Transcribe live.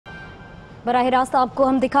बराह रास्त आपको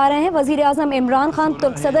हम दिखा रहे हैं वज़ीर आज़म इमरान खान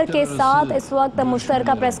तुर्क सदर के साथ इस वक्त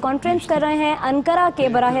मुश्तरका प्रेस कॉन्फ्रेंस कर रहे हैं। अंकारा के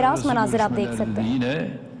बराह रास्त मनाज़िर आप देख सकते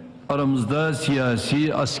हैं। Aramızda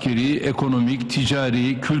siyasi, askeri, ekonomik,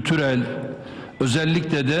 ticari, kültürel,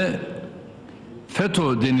 özellikle de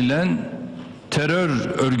FETÖ denilen terör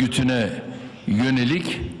örgütüne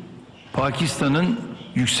yönelik Pakistan'ın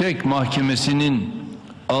Yüksek Mahkemesi'nin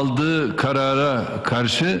aldığı karara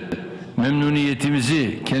karşı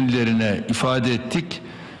memnuniyetimizi kendilerine ifade ettik.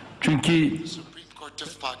 Çünkü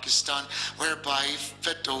of Pakistan, whereby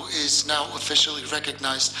FETÖ is now officially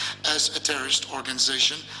recognized as a terrorist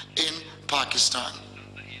organization in Pakistan.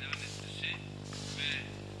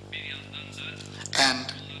 And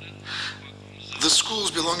the schools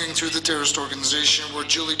belonging to the terrorist organization were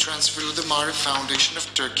duly transferred to the Marif Foundation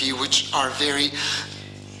of Turkey, which are very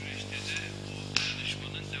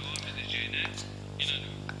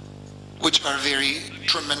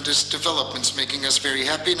tremendous developments, making us very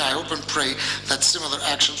happy, and I hope and pray that similar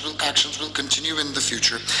actions will continue in the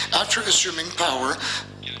future. After assuming power,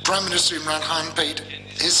 Prime Minister Imran Khan paid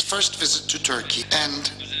his first visit to Turkey,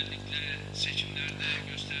 and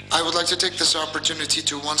I would like to take this opportunity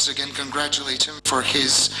to once again congratulate him for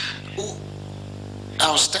his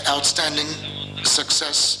outstanding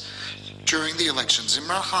success during the elections.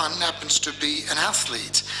 Imran Khan happens to be an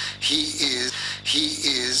athlete. He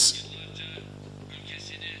is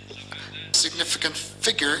significant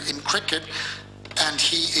figure in cricket, and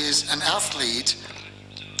he is an athlete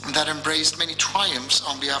that embraced many triumphs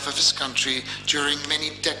on behalf of his country during many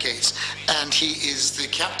decades. And he is the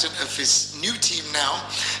captain of his new team now,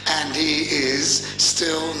 and he is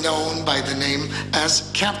still known by the name as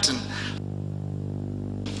captain.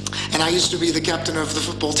 And I used to be the captain of the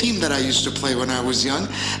football team that I used to play when I was young,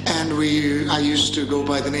 and I used to go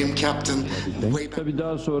by the name captain way back.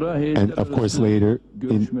 And of course later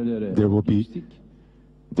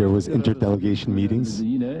there was interdelegation meetings,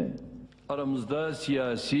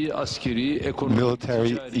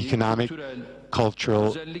 military, economic,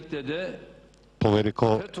 cultural,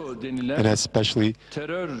 political, and especially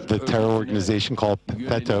the terror organization called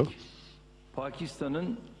FETÖ.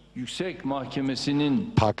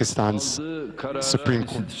 Pakistan's Supreme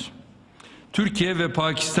Court. Türkiye ve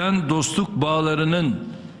Pakistan dostluk bağlarının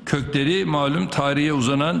kökleri malum tarihe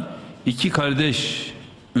uzanan iki kardeş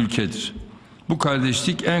ülkedir. Bu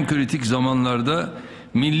kardeşlik en kritik zamanlarda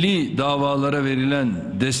milli davalara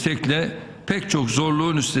verilen destekle pek çok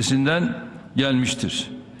zorluğun üstesinden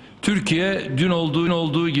gelmiştir. Türkiye dün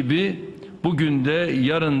olduğu gibi bugün de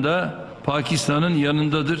yarın da Pakistan'ın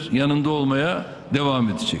yanındadır, yanında olmaya devam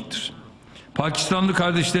edecektir. Pakistanlı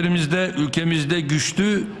kardeşlerimiz de ülkemizde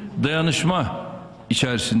güçlü dayanışma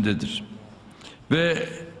içerisindedir. Ve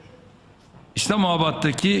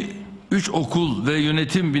İslamabad'daki 3 okul ve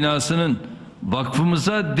yönetim binasının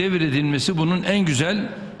vakfımıza devredilmesi bunun en güzel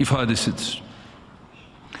ifadesidir.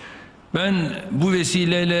 Ben bu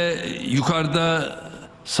vesileyle yukarıda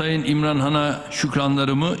Sayın İmran Han'a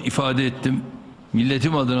şükranlarımı ifade ettim.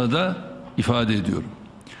 Milletim adına da ifade ediyorum.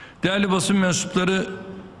 Değerli basın mensupları,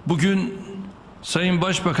 bugün Sayın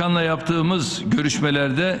Başbakan'la yaptığımız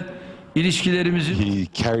görüşmelerde ilişkilerimizin He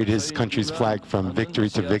carried his country's flag from victory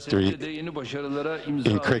to victory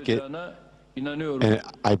in cricket, and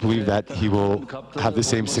I believe that he will have the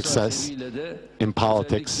same success in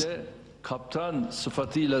politics.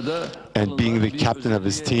 And being the captain of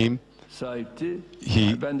his team,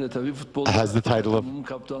 he has the title of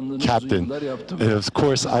captain. And of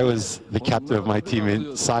course, I was the captain of my team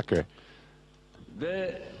in soccer.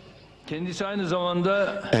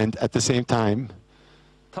 And at the same time,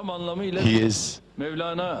 he is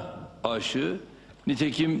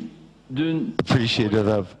appreciative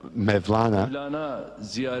of Mevlana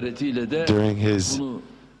during his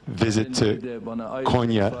visit to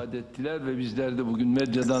Konya,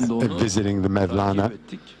 visiting the Mevlana.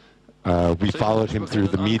 We followed him through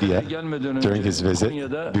the media during his visit.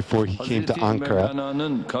 Before he came to Ankara,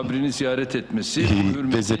 he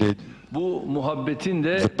visited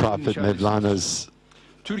the Prophet Mevlana's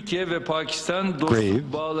Türkiye ve Pakistan grave.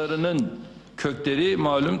 Dostluk bağlarının kökleri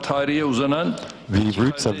malum tarihe uzanan The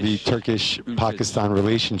roots of the Turkish-Pakistan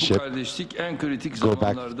relationship go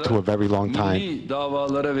back to a very long time.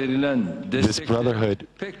 Davalara verilen This brotherhood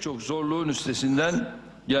pek çok zorluğun üstesinden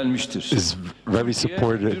gelmiştir. is very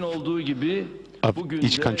supportive of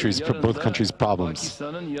both countries' problems.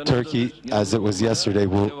 Turkey, as it was yesterday,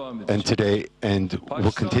 and today, and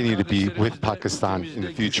will continue to be with Pakistan in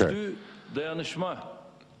the future.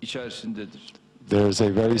 There is a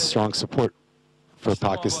very strong support for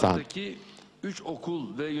Pakistan.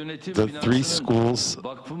 The 3 schools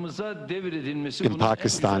in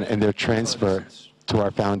Pakistan and their transfer to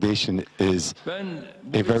our foundation is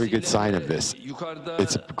a very good sign of this.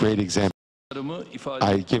 It's a great example.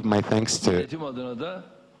 I give my thanks to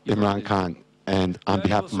Imran Khan, and on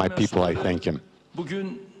behalf of my people, I thank him. In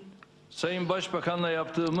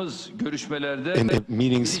the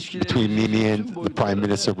meetings between me and the Prime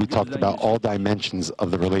Minister, we talked about all dimensions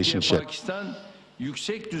of the relationship.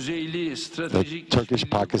 The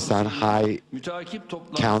Turkish-Pakistan High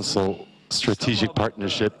Council Strategic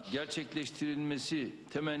Partnership,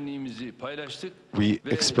 we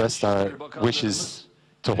expressed our wishes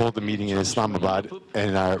to hold the meeting in Islamabad,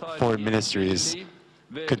 and our foreign ministry is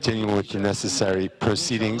continuing with the necessary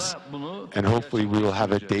proceedings, and hopefully we will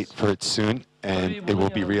have a date for it soon, and it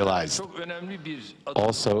will be realized.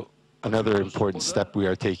 Also, another important step we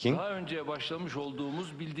are taking,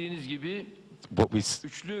 what we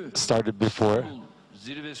started before,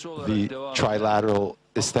 the trilateral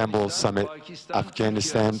Istanbul summit,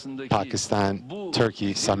 Afghanistan, Pakistan,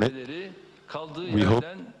 Turkey summit. We hope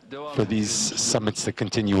for these summits to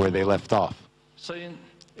continue where they left off.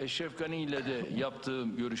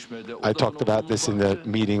 I talked about this in the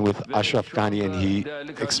meeting with Ashraf Ghani, and he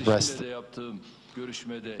expressed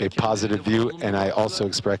a positive view, and I also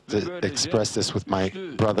expressed this with my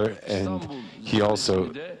brother, and he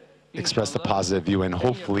also expressed a positive view, and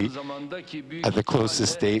hopefully at the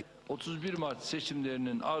closest date,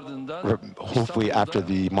 hopefully after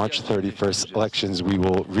the March 31st elections, we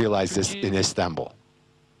will realize this in Istanbul.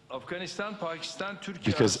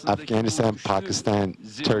 Because Afghanistan, Pakistan,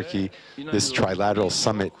 Turkey, this trilateral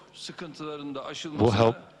summit will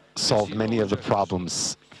help solve many of the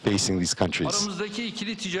problems facing these countries.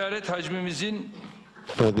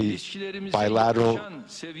 For the bilateral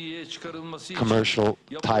commercial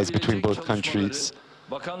ties between both countries,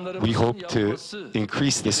 we hope to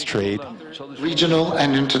increase this trade. Regional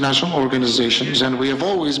and international organizations, and we have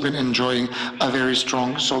always been enjoying a very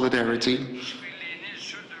strong solidarity.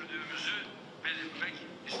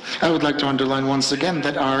 I would like to underline once again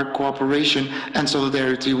that our cooperation and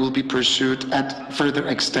solidarity will be pursued at further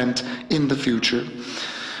extent in the future.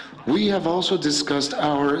 We have also discussed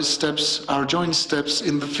our joint steps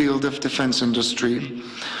in the field of defense industry.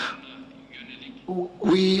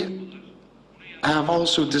 We have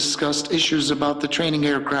also discussed issues about the training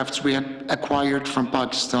aircrafts we had acquired from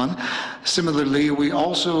Pakistan. Similarly, we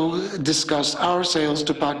also discussed our sales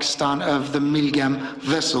to Pakistan of the Milgem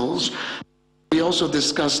vessels. We also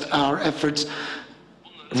discussed our efforts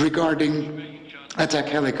regarding attack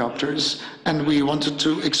helicopters, and we wanted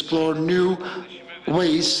to explore new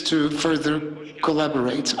ways to further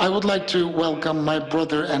collaborate. I would like to welcome my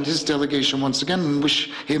brother and his delegation once again and wish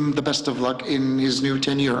him the best of luck in his new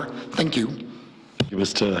tenure. Thank you. Thank you,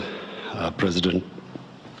 Mr. President.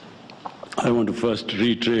 I want to first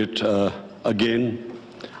reiterate again,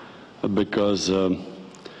 because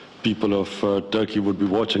people of Turkey would be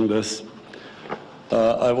watching this.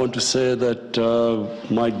 I want to say that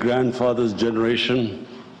my grandfather's generation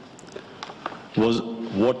was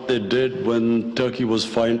what they did when Turkey was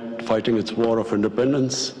fighting its war of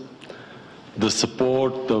independence. The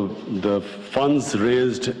support, the funds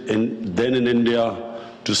raised then in India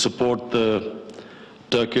to support the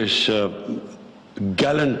Turkish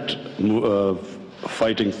gallant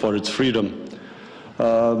fighting for its freedom.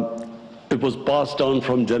 It was passed down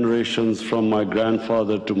from generations, from my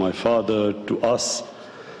grandfather to my father to us,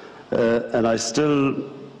 and I still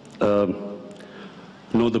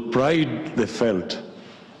know the pride they felt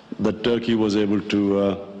that Turkey was able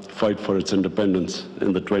to fight for its independence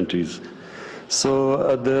in the 20s.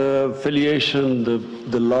 So the affiliation,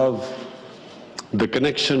 the love, the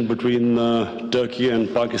connection between Turkey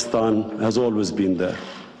and Pakistan has always been there.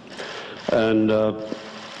 And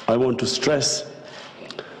I want to stress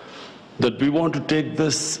that we want to take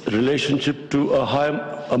this relationship to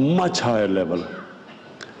a much higher level,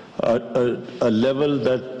 a level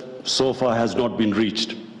that so far has not been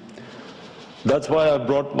reached. That's why I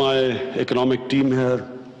brought my economic team here,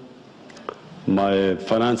 my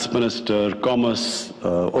finance minister, commerce,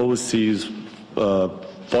 overseas,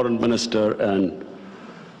 foreign minister, and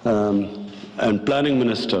planning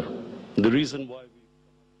minister. The reason why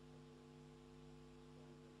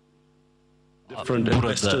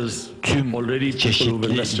Burada tüm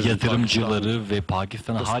çeşitli yatırımcıları ve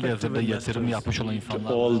Pakistan'a halihazırda yatırım yapmış olan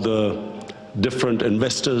insanlar. All the different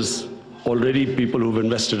investors, already people who've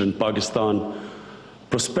invested in Pakistan,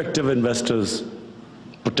 prospective investors,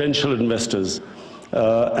 potential investors,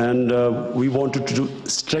 and we wanted to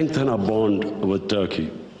strengthen our bond with Turkey.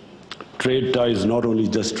 Trade ties, not only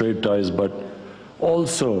just trade ties, but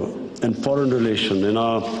also in foreign relations, in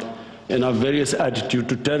our various attitude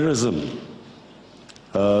to terrorism.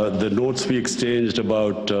 The notes we exchanged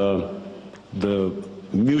about the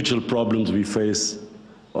mutual problems we face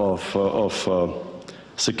of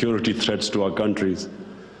security threats to our countries.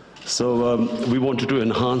 So we wanted to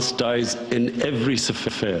enhance ties in every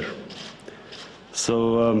affair.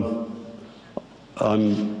 So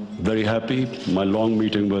I'm very happy, my long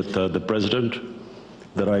meeting with the President,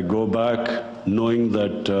 that I go back knowing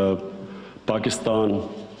that Pakistan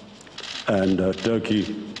and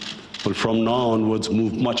Turkey will from now onwards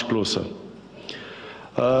move much closer.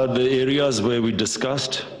 The areas where we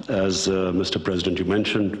discussed, as Mr. President, you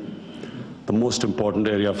mentioned, the most important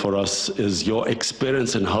area for us is your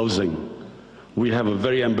experience in housing. We have a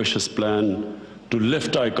very ambitious plan to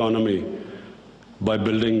lift our economy by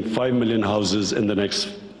building 5 million houses in the next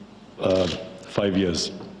 5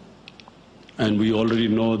 years. And we already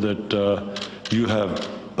know that you have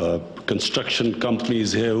construction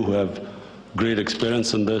companies here who have great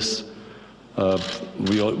experience in this.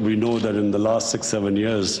 We know that in the last 6-7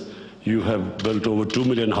 years, you have built over 2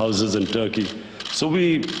 million houses in Turkey. So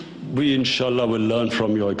we inshallah will learn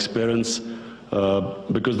from your experience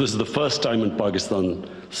because this is the first time in Pakistan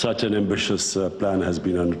such an ambitious plan has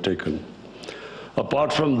been undertaken.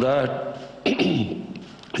 Apart from that,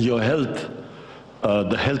 your health,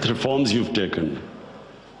 the health reforms you've taken,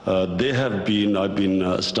 I've been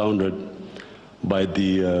astounded by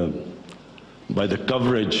the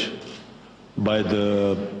coverage, by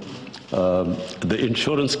the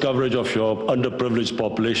insurance coverage of your underprivileged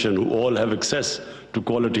population who all have access to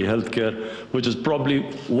quality health care, which is probably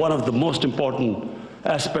one of the most important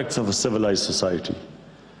aspects of a civilized society.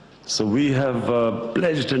 So we have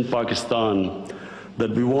pledged in Pakistan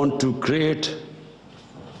that we want to create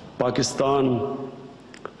Pakistan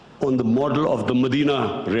on the model of the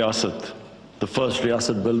Medina Riyasat, the first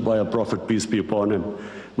Riyasat built by our Prophet, peace be upon him,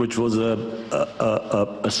 which was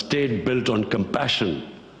a state built on compassion,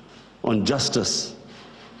 on justice.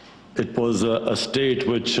 It was a state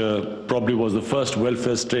which probably was the first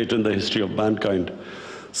welfare state in the history of mankind.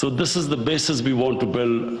 So this is the basis we want to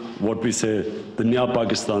build, what we say, the Nya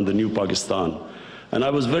Pakistan, the new Pakistan. And I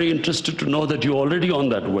was very interested to know that you're already on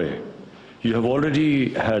that way. You have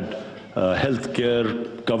already had health care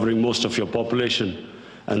covering most of your population,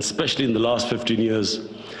 and especially in the last 15 years.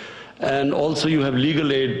 And also you have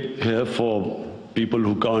legal aid here for people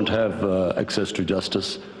who can't have access to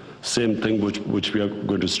justice. Same thing which we are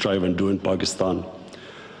going to strive and do in Pakistan.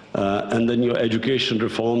 And then your education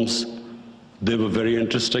reforms, they were very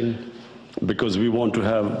interesting because we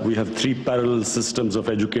have 3 parallel systems of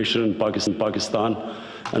education in Pakistan.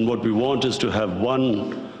 And what we want is to have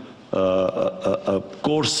one a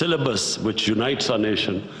core syllabus which unites our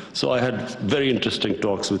nation. So I had very interesting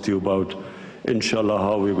talks with you about, inshallah,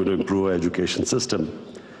 how we're going to improve our education system.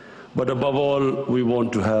 But above all, we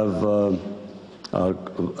want to have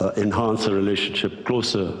enhance a relationship,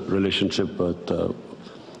 closer relationship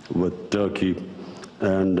with Turkey.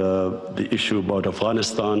 And the issue about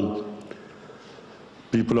Afghanistan,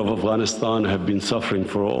 people of Afghanistan have been suffering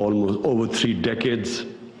for almost over 3 decades.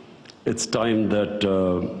 It's time that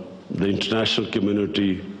the international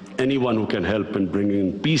community, anyone who can help in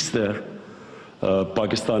bringing peace there,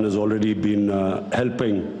 Pakistan has already been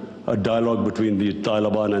helping a dialogue between the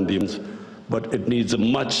Taliban and the but it needs a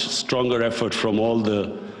much stronger effort from all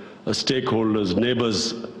the stakeholders,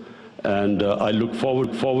 neighbors, and I look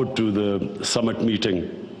forward to the summit meeting,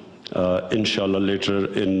 inshallah,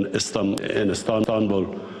 later in Istanbul,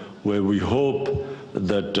 where we hope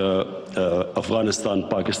that Afghanistan,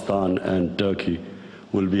 Pakistan, and Turkey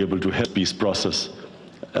will be able to help peace process.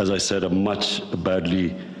 As I said, a much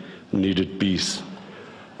badly needed peace.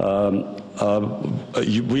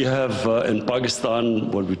 We have in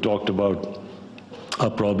Pakistan, what we talked about, our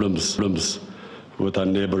problems with our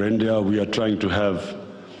neighbor India. We are trying to have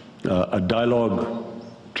a dialogue,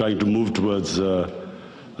 trying to move towards a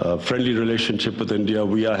friendly relationship with India.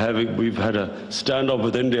 We've had a standoff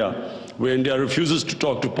with India, where India refuses to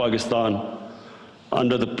talk to Pakistan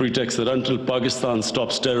under the pretext that until Pakistan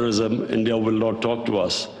stops terrorism, India will not talk to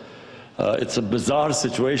us. It's a bizarre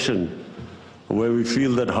situation where we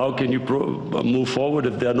feel that how can you move forward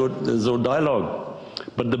if there's no dialogue?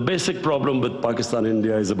 But the basic problem with Pakistan and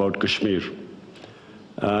India is about Kashmir.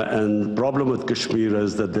 And the problem with Kashmir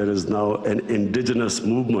is that there is now an indigenous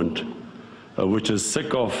movement which is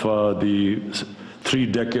sick of the 3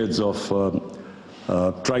 decades of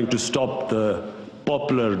trying to stop the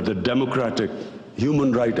popular, the democratic,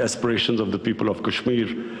 human right aspirations of the people of Kashmir.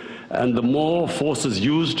 And the more force is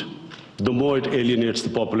used, the more it alienates the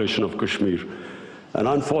population of Kashmir. And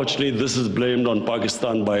unfortunately, this is blamed on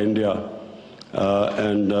Pakistan by India.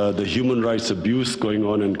 And the human rights abuse going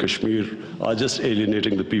on in Kashmir are just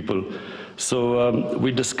alienating the people. So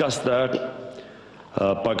we discussed that.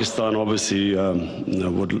 Pakistan obviously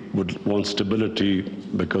would want stability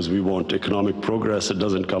because we want economic progress. It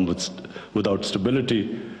doesn't come without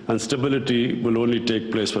stability. And stability will only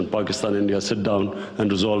take place when Pakistan and India sit down and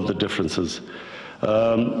resolve the differences.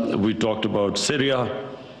 We talked about Syria.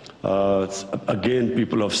 Again,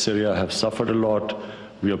 people of Syria have suffered a lot.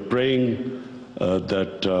 We are praying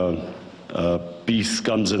that peace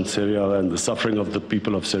comes in Syria and the suffering of the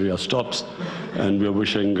people of Syria stops. And we are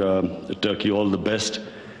wishing Turkey all the best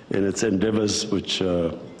in its endeavors which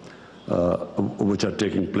are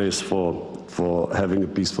taking place for having a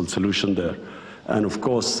peaceful solution there. And of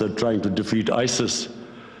course, trying to defeat ISIS.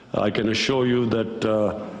 I can assure you that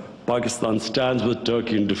Pakistan stands with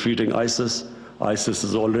Turkey in defeating ISIS. ISIS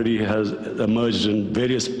has emerged in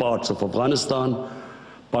various parts of Afghanistan.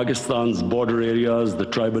 Pakistan's border areas, the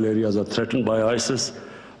tribal areas are threatened by ISIS.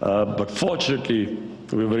 But fortunately,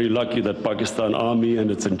 we're very lucky that Pakistan Army and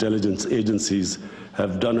its intelligence agencies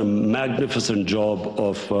have done a magnificent job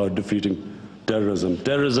of defeating terrorism.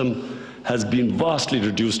 Terrorism has been vastly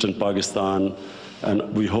reduced in Pakistan, and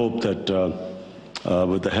we hope that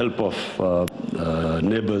with the help of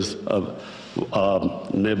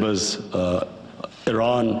neighbors,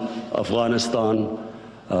 Iran, Afghanistan,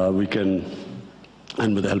 we can,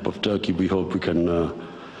 and with the help of Turkey, we hope we can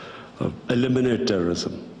eliminate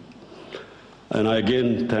terrorism. And I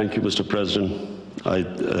again thank you, Mr. President.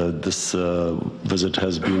 This visit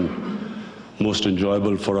has been most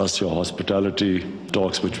enjoyable for us, your hospitality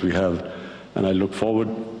talks which we have, and I look forward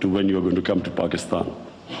to when you're going to come to Pakistan.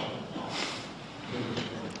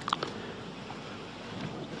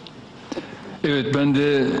 Evet, ben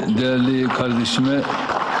de değerli kardeşime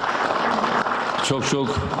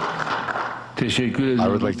çok teşekkür ederim. I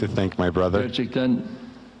would like to thank my brother. Gerçekten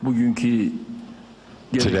bugünkü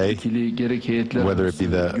Today, whether it be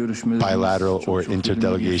the bilateral or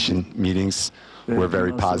interdelegation meetings, were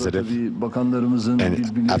very positive.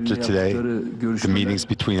 And after today, the meetings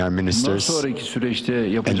between our ministers and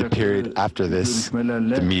the period after this,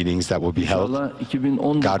 the meetings that will be held,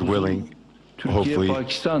 God willing, hopefully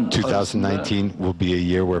 2019 will be a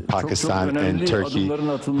year where Pakistan and Turkey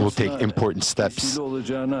will take important steps.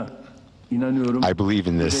 I believe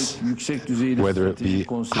in this, whether it be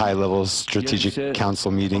high-level strategic council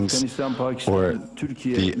meetings or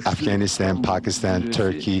the Afghanistan, Pakistan,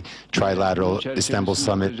 Turkey trilateral Istanbul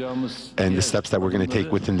summit, and the steps that we're going to take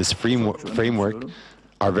within this framework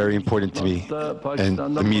are very important to me. And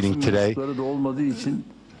the meeting today, we're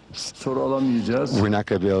not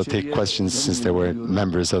going to be able to take questions since there were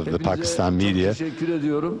members of the Pakistan media.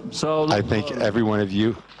 I thank every one of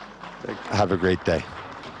you. Have a great day.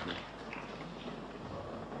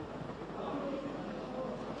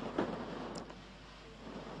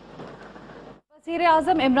 वज़ीर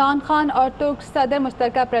आज़म इमरान खान और तुर्क सदर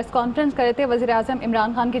मुश्तरका press conference कर रहे थे। वज़ीर आज़म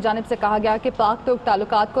इमरान खान की जानिब से कहा गया कि पाक तुर्क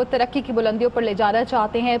ताल्लुकात को तरक्की की बुलंदियों पर ले जाना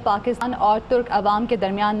चाहते हैं। पाकिस्तान और तुर्क अवाम के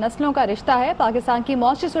दरमियान नस्लों का रिश्ता है। पाकिस्तान की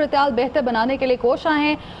मौशी सूरत-ए-हाल बेहतर बनाने के लिए कोशिश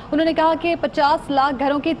हैं। उन्होंने कहा कि 50 लाख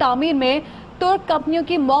घरों की तामीर में तुर्क कंपनियों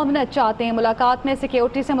की मुआवनत चाहते हैं। मुलाकात में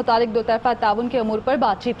सिक्योरिटी से मुतालिक दो तरफा ताउन के अमूर पर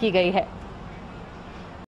बातचीत की गई है।